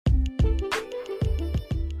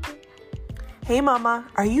Hey mama,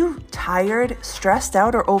 are you tired, stressed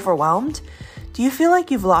out, or overwhelmed? Do you feel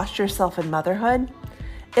like you've lost yourself in motherhood?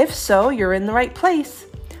 If so, you're in the right place.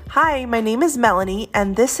 Hi, my name is Melanie,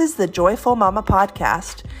 and this is the Joyful Mama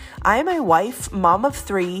Podcast. I am a wife, mom of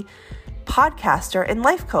three, podcaster, and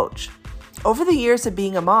life coach. Over the years of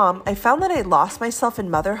being a mom, I found that I lost myself in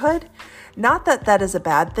motherhood. Not that that is a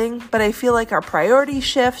bad thing, but I feel like our priorities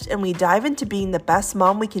shift and we dive into being the best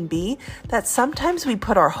mom we can be, that sometimes we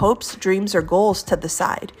put our hopes, dreams, or goals to the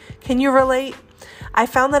side. Can you relate? I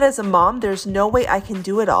found that as a mom, there's no way I can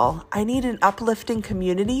do it all. I need an uplifting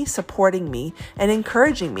community supporting me and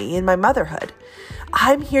encouraging me in my motherhood.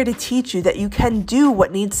 I'm here to teach you that you can do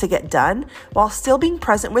what needs to get done while still being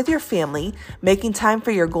present with your family, making time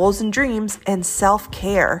for your goals and dreams, and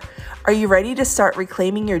self-care. Are you ready to start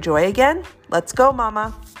reclaiming your joy again? Let's go,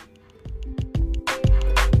 mama.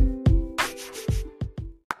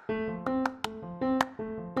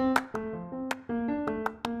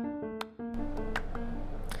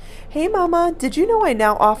 Hey mama, did you know I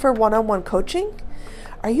now offer one-on-one coaching?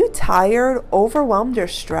 Are you tired, overwhelmed, or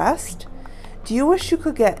stressed? Do you wish you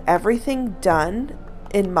could get everything done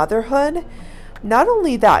in motherhood? Not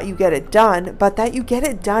only that you get it done, but that you get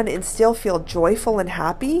it done and still feel joyful and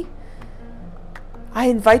happy? I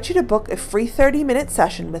invite you to book a free 30-minute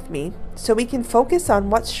session with me so we can focus on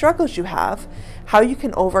what struggles you have, how you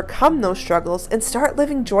can overcome those struggles, and start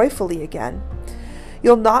living joyfully again.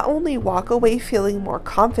 You'll not only walk away feeling more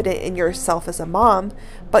confident in yourself as a mom,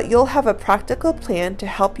 but you'll have a practical plan to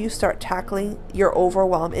help you start tackling your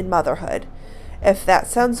overwhelm in motherhood. If that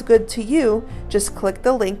sounds good to you, just click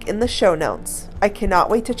the link in the show notes. I cannot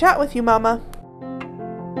wait to chat with you, mama.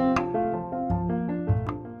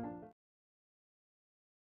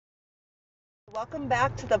 Welcome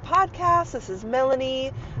back to the podcast. This is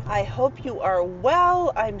Melanie. I hope you are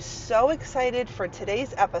well. I'm so excited for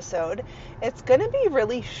today's episode. It's going to be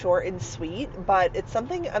really short and sweet, but it's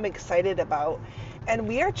something I'm excited about. And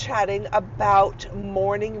we are chatting about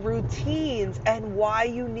morning routines and why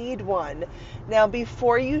you need one. Now,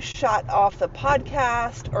 before you shut off the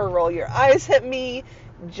podcast or roll your eyes at me,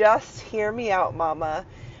 just hear me out, mama.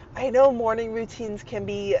 I know morning routines can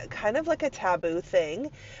be kind of like a taboo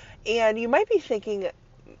thing. And you might be thinking,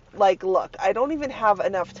 like, look, I don't even have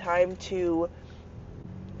enough time to,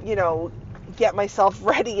 get myself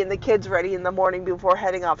ready and the kids ready in the morning before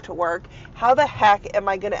heading off to work. How the heck am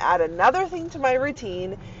I going to add another thing to my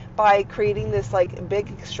routine by creating this, big,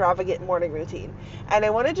 extravagant morning routine? And I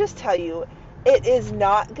want to just tell you, it is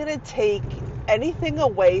not going to take anything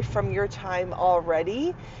away from your time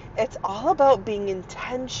already. It's all about being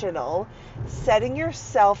intentional, setting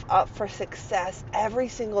yourself up for success every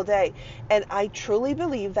single day. And I truly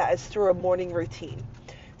believe that is through a morning routine.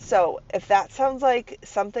 So if that sounds like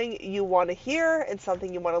something you want to hear and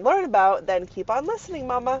something you want to learn about, then keep on listening,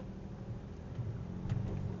 mama.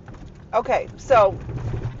 Okay, so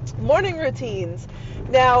morning routines.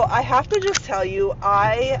 Now, I have to just tell you,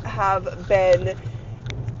 I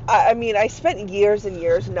spent years and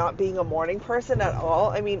years not being a morning person at all.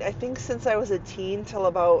 I think since I was a teen till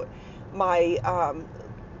about my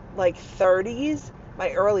 30s, my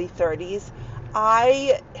early 30s,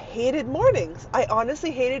 I hated mornings. I honestly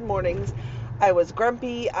hated mornings. I was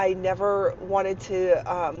grumpy. I never wanted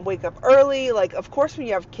to wake up early. Of course, when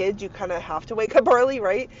you have kids, you kind of have to wake up early,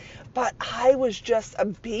 right? But I was just a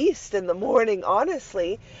beast in the morning,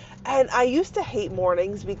 honestly. And I used to hate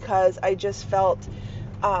mornings because I just felt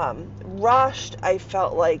rushed. I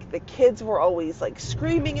felt like the kids were always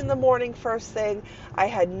screaming in the morning first thing. I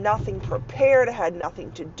had nothing prepared. I had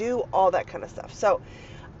nothing to do, all that kind of stuff. So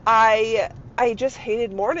I just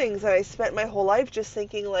hated mornings, and I spent my whole life just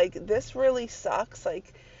thinking this really sucks.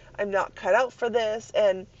 I'm not cut out for this.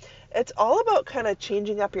 And it's all about kind of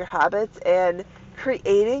changing up your habits and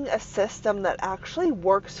creating a system that actually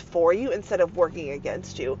works for you instead of working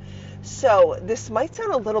against you. So this might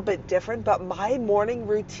sound a little bit different, but my morning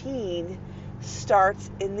routine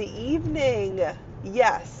starts in the evening.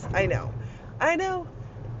 Yes, I know.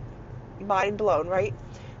 Mind blown, right?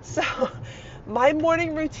 So my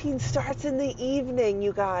morning routine starts in the evening,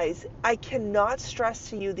 you guys. I cannot stress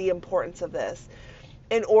to you the importance of this.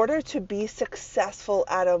 In order to be successful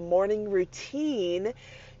at a morning routine,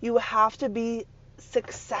 you have to be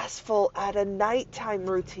successful at a nighttime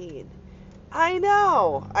routine. I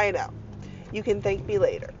know. You can thank me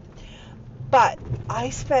later. But I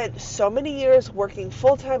spent so many years working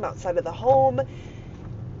full-time outside of the home,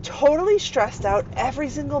 totally stressed out every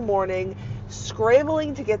single morning,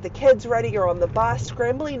 scrambling to get the kids ready or on the bus,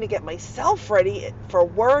 scrambling to get myself ready for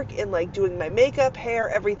work and doing my makeup, hair,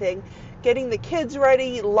 everything, getting the kids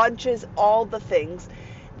ready, lunches, all the things.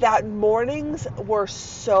 that mornings were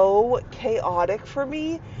so chaotic for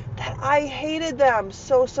me that I hated them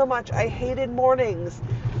so, so much. I hated mornings.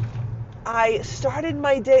 I started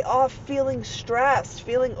my day off feeling stressed,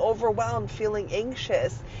 feeling overwhelmed, feeling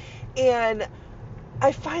anxious. And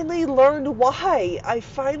I finally learned why. I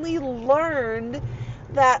finally learned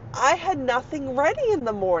that I had nothing ready in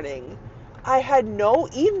the morning. I had no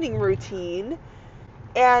evening routine,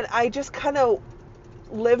 and I just kind of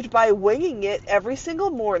lived by winging it every single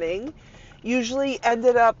morning. Usually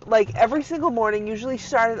ended up like every single morning, usually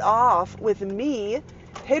started off with me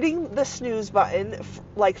hitting the snooze button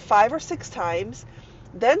like 5 or 6 times,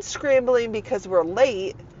 then scrambling because we're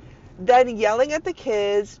late, then yelling at the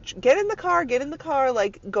kids, get in the car,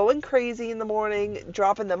 like going crazy in the morning,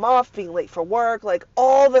 dropping them off, being late for work, like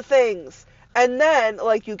all the things. And then,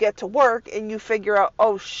 like, you get to work and you figure out,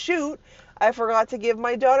 oh shoot, I forgot to give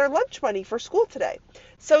my daughter lunch money for school today.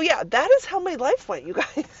 So yeah, that is how my life went, you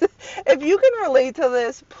guys. If you can relate to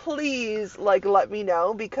this, please, like, let me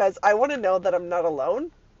know, because I want to know that I'm not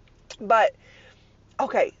alone. But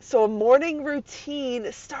okay, so a morning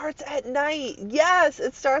routine starts at night. Yes,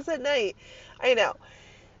 it starts at night. I know.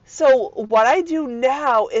 So what I do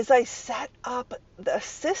now is I set up the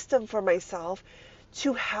system for myself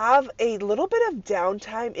to have a little bit of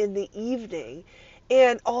downtime in the evening.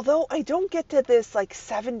 And although I don't get to this like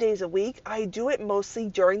 7 days a week, I do it mostly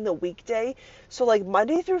during the weekday. So like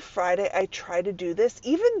Monday through Friday, I try to do this,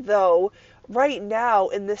 even though right now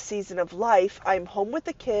in this season of life, I'm home with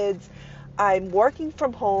the kids. I'm working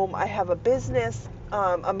from home. I have a business.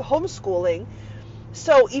 I'm homeschooling.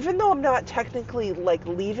 So even though I'm not technically like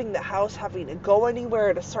leaving the house, having to go anywhere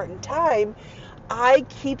at a certain time, I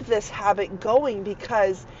keep this habit going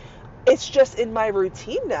because it's just in my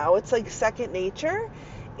routine now. It's like second nature.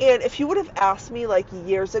 And if you would have asked me like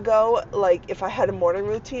years ago, like if I had a morning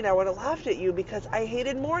routine, I would have laughed at you because I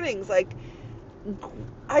hated mornings. Like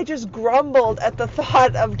I just grumbled at the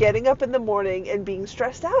thought of getting up in the morning and being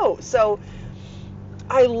stressed out. So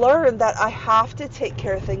I learned that I have to take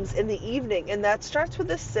care of things in the evening, and that starts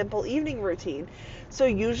with a simple evening routine. So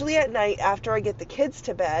usually at night after I get the kids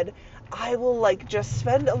to bed, I will like just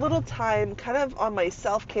spend a little time kind of on my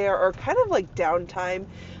self-care or kind of like downtime.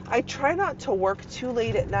 I try not to work too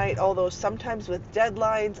late at night, although sometimes with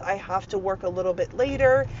deadlines I have to work a little bit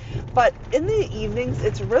later. But in the evenings,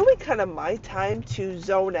 it's really kind of my time to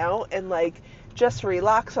zone out and like just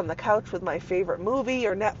relax on the couch with my favorite movie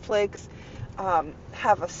or Netflix,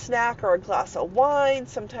 have a snack or a glass of wine.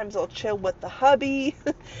 Sometimes I'll chill with the hubby.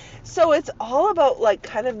 So it's all about like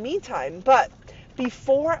kind of me time. But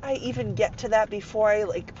before I even get to that, before I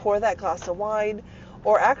like pour that glass of wine,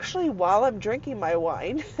 or actually while I'm drinking my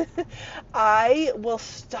wine, I will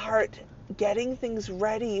start getting things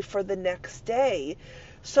ready for the next day.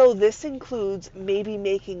 So this includes maybe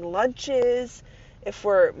making lunches. If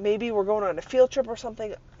we're going on a field trip or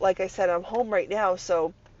something, like I said, I'm home right now,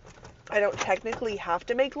 so I don't technically have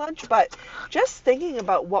to make lunch, but just thinking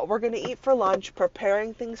about what we're going to eat for lunch,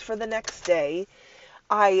 preparing things for the next day.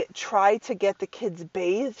 I try to get the kids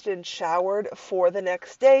bathed and showered for the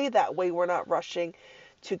next day. That way we're not rushing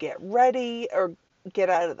to get ready or get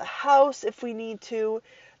out of the house if we need to.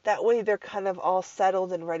 That way they're kind of all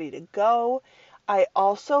settled and ready to go. I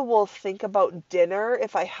also will think about dinner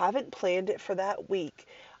if I haven't planned it for that week.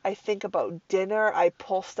 I think about dinner. I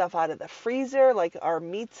pull stuff out of the freezer, like our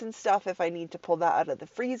meats and stuff, if I need to pull that out of the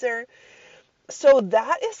freezer. So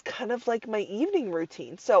that is kind of like my evening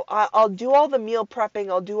routine. So I'll do all the meal prepping,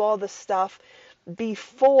 I'll do all the stuff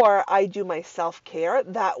before I do my self-care.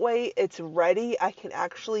 That way it's ready. I can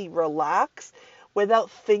actually relax without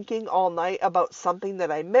thinking all night about something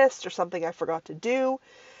that I missed or something I forgot to do.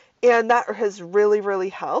 And that has really, really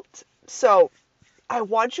helped. So I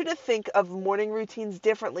want you to think of morning routines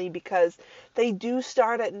differently because they do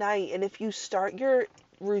start at night. And if you start your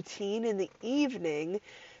routine in the evening,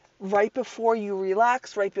 right before you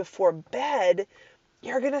relax, right before bed,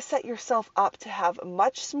 you're going to set yourself up to have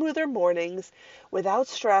much smoother mornings without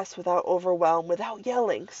stress, without overwhelm, without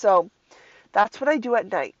yelling. So that's what I do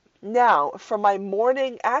at night. Now, for my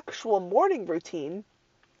actual morning routine,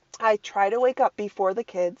 I try to wake up before the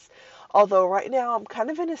kids, although right now I'm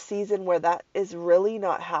kind of in a season where that is really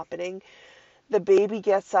not happening. The baby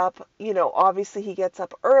gets up, obviously he gets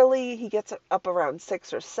up early. He gets up around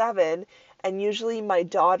 6 or 7, and usually my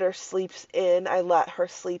daughter sleeps in. I let her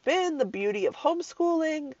sleep in, the beauty of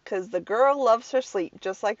homeschooling, because the girl loves her sleep,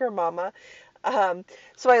 just like her mama.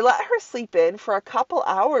 So I let her sleep in for a couple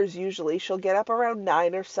hours usually. She'll get up around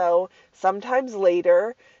 9 or so, sometimes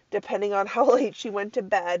later, depending on how late she went to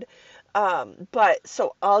bed. But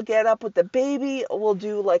so I'll get up with the baby. We'll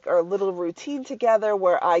do like our little routine together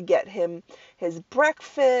where I get him his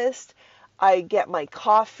breakfast. I get my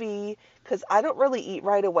coffee because I don't really eat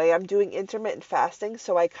right away. I'm doing intermittent fasting,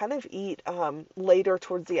 so I kind of eat later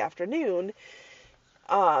towards the afternoon.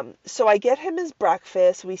 So I get him his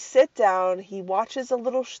breakfast. We sit down. He watches a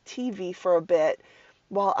little TV for a bit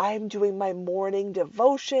while I'm doing my morning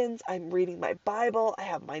devotions. I'm reading my Bible. I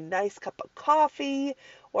have my nice cup of coffee.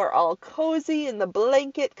 We're all cozy in the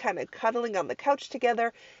blanket, kind of cuddling on the couch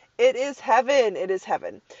together. It is heaven. It is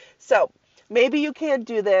heaven. So maybe you can't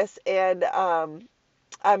do this, and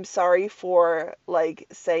I'm sorry for like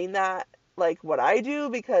saying that, like what I do,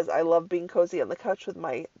 because I love being cozy on the couch with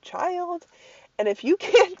my child. And if you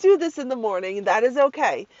can't do this in the morning, that is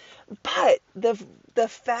okay. But the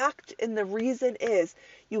fact and the reason is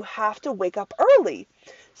you have to wake up early.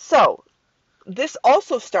 So this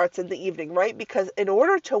also starts in the evening, right? Because in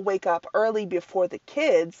order to wake up early before the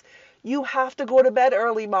kids, you have to go to bed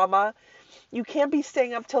early, mama. You can't be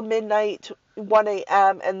staying up till midnight, 1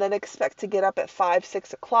 a.m., and then expect to get up at 5,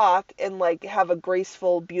 6 o'clock and like have a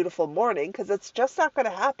graceful, beautiful morning, because it's just not going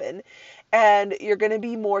to happen. And you're going to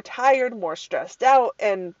be more tired, more stressed out,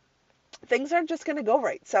 and things aren't just going to go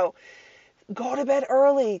right. So go to bed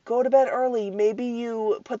early. Go to bed early. Maybe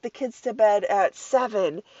you put the kids to bed at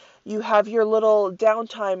 7. You have your little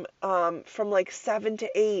downtime from like 7 to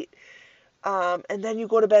 8, and then you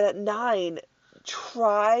go to bed at 9.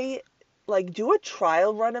 Do a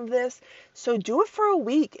trial run of this. So do it for a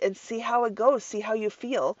week and see how it goes, see how you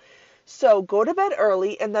feel. So go to bed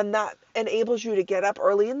early, and then that enables you to get up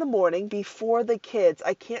early in the morning before the kids.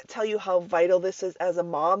 I can't tell you how vital this is as a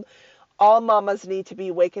mom. All mamas need to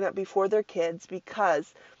be waking up before their kids,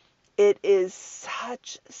 because it is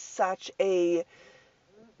such a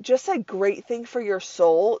great thing for your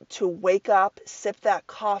soul to wake up, sip that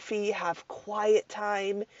coffee, have quiet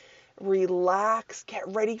time, relax, get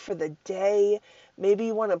ready for the day. Maybe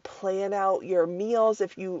you want to plan out your meals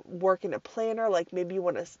if you work in a planner. Like maybe you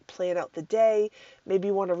want to plan out the day. Maybe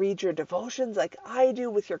you want to read your devotions like I do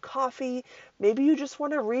with your coffee. Maybe you just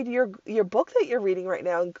want to read your book that you're reading right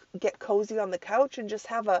now and get cozy on the couch and just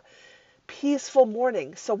have a peaceful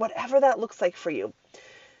morning. So whatever that looks like for you.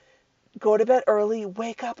 Go to bed early,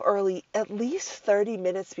 wake up early, at least 30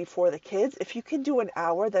 minutes before the kids. If you can do an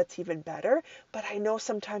hour, that's even better. But I know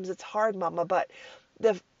sometimes it's hard, mama. But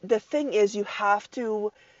the thing is, you have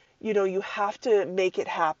to make it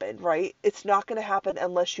happen, right? It's not going to happen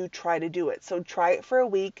unless you try to do it. So try it for a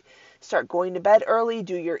week. Start going to bed early,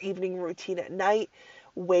 do your evening routine at night,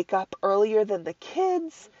 wake up earlier than the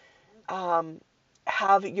kids,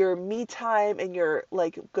 have your me time and your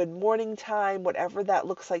like good morning time, whatever that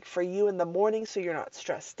looks like for you in the morning, so you're not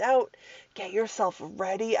stressed out. Get yourself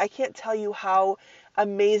ready. I can't tell you how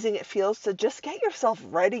amazing it feels to just get yourself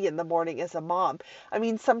ready in the morning as a mom. I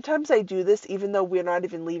mean, sometimes I do this even though we're not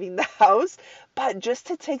even leaving the house, but just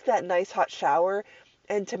to take that nice hot shower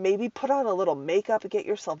and to maybe put on a little makeup and get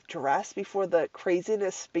yourself dressed before the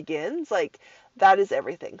craziness begins, like that is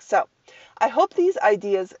everything. So I hope these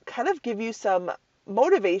ideas kind of give you some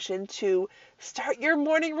motivation to start your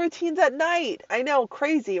morning routines at night. I know,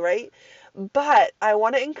 crazy, right? But I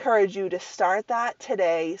want to encourage you to start that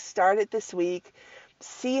today, start it this week,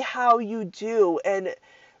 see how you do. And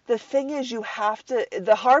the thing is,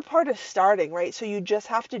 the hard part is starting, right? So you just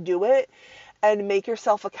have to do it and make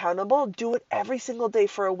yourself accountable. Do it every single day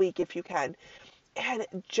for a week if you can. And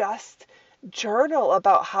just journal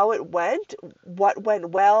about how it went, what went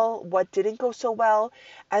well, what didn't go so well,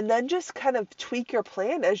 and then just kind of tweak your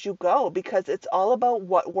plan as you go, because it's all about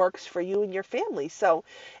what works for you and your family. So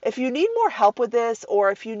if you need more help with this, or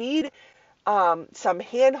if you need some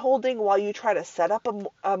hand holding while you try to set up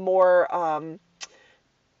a more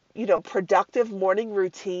productive morning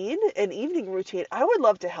routine and evening routine, I would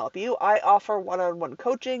love to help you. I offer one-on-one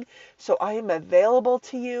coaching, so I am available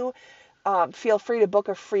to you. Feel free to book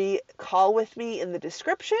a free call with me in the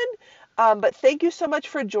description. But thank you so much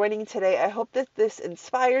for joining today. I hope that this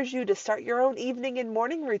inspires you to start your own evening and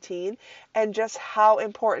morning routine, and just how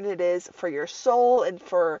important it is for your soul and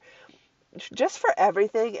for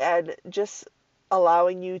everything, and just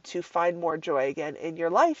allowing you to find more joy again in your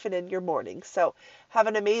life and in your morning. So have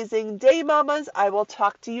an amazing day, mamas. I will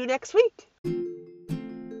talk to you next week.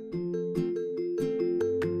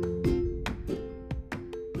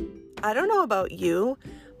 I don't know about you,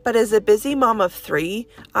 but as a busy mom of 3,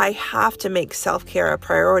 I have to make self-care a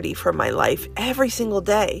priority for my life every single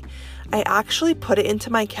day. I actually put it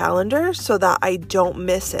into my calendar so that I don't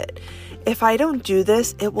miss it. If I don't do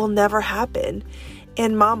this, it will never happen.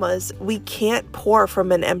 And mamas, we can't pour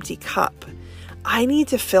from an empty cup. I need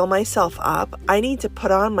to fill myself up. I need to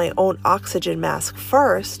put on my own oxygen mask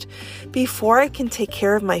first before I can take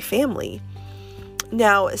care of my family.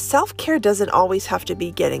 Now, self-care doesn't always have to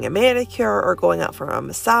be getting a manicure or going out for a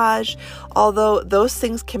massage, although those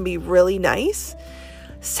things can be really nice.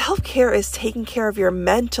 Self-care is taking care of your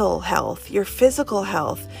mental health, your physical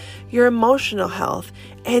health, your emotional health,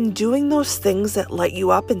 and doing those things that light you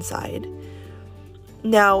up inside.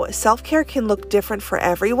 Now, self-care can look different for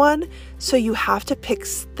everyone, so you have to pick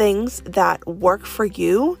things that work for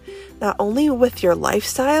you, not only with your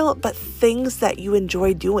lifestyle, but things that you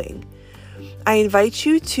enjoy doing. I invite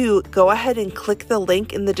you to go ahead and click the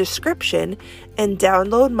link in the description and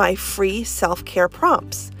download my free self-care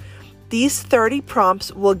prompts. These 30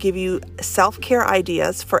 prompts will give you self-care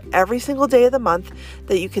ideas for every single day of the month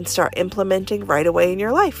that you can start implementing right away in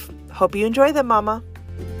your life. Hope you enjoy them, Mama.